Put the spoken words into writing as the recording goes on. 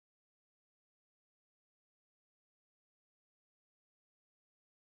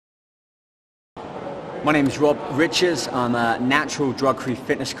My name is Rob Richards. I'm a natural drug-free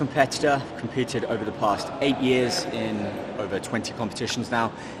fitness competitor. I've competed over the past 8 years in over 20 competitions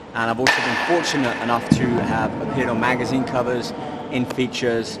now. And I've also been fortunate enough to have appeared on magazine covers, in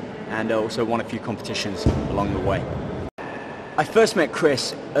features, and also won a few competitions along the way. I first met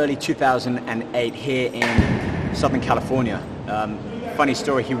Chris early 2008 here in Southern California. Funny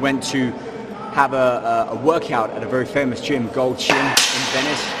story, he went to have a workout at a very famous gym, Golds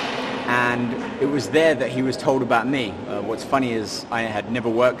Venice. And it was there that he was told about me. What's funny is I had never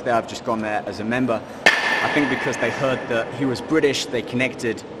worked there, I've just gone there as a member. I think because they heard that he was British, they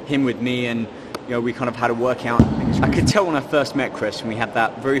connected him with me, and we kind of had a workout. I could tell when I first met Chris, when we had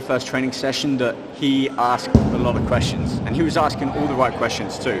that very first training session, that he asked a lot of questions. And he was asking all the right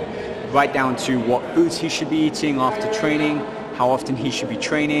questions too. Right down to what foods he should be eating after training, how often he should be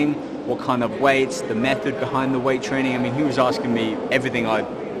training, what kind of weights, the method behind the weight training. I mean, he was asking me everything I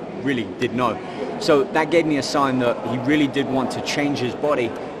really did know. So that gave me a sign that he really did want to change his body.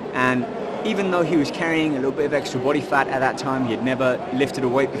 And even though he was carrying a little bit of extra body fat at that time, he had never lifted a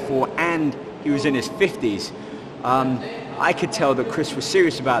weight before, and he was in his 50s, I could tell that Chris was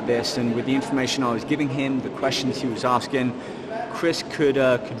serious about this. And with the information I was giving him, the questions he was asking, Chris could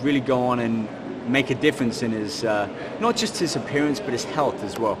really go on and make a difference in his, not just his appearance, but his health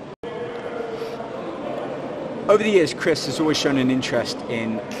as well. Over the years, Chris has always shown an interest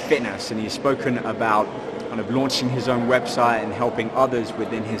in fitness, and he's spoken about kind of launching his own website and helping others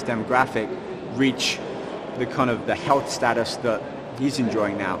within his demographic reach the health status that he's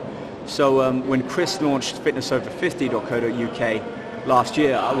enjoying now. So when Chris launched fitnessover50.co.uk last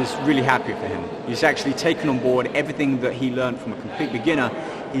year, I was really happy for him. He's actually taken on board everything that he learned from a complete beginner.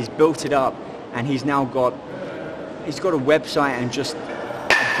 He's built it up, and he's got a website and just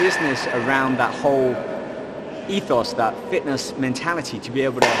a business around that whole ethos, that fitness mentality, to be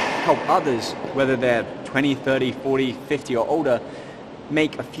able to help others, whether they're 20, 30, 40, 50 or older,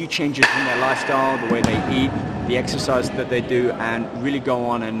 make a few changes in their lifestyle, the way they eat, the exercise that they do, and really go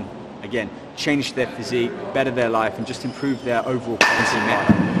on and, again, change their physique, better their life, and just improve their overall quality of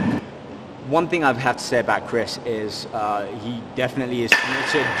life. One thing I have to say about Chris is he definitely is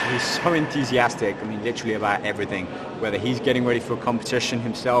committed. He's so enthusiastic, I mean, literally about everything, whether he's getting ready for a competition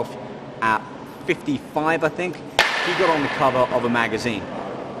himself at 55, I think, he got on the cover of a magazine.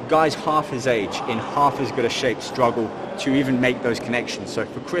 Guys half his age, in half as good a shape, struggle to even make those connections. So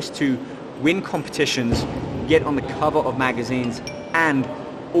for Chris to win competitions, get on the cover of magazines, and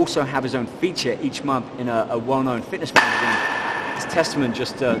also have his own feature each month in a well-known fitness magazine, it's testament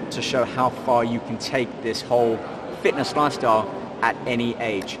just to show how far you can take this whole fitness lifestyle at any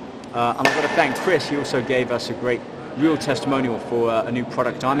age. And I've got to thank Chris. He also gave us a great real testimonial for a new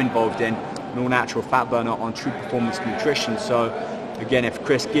product I'm involved in, an all-natural fat burner on True Performance Nutrition. So again, if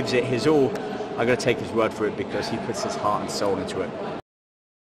Chris gives it his all, I've got to take his word for it, because he puts his heart and soul into it.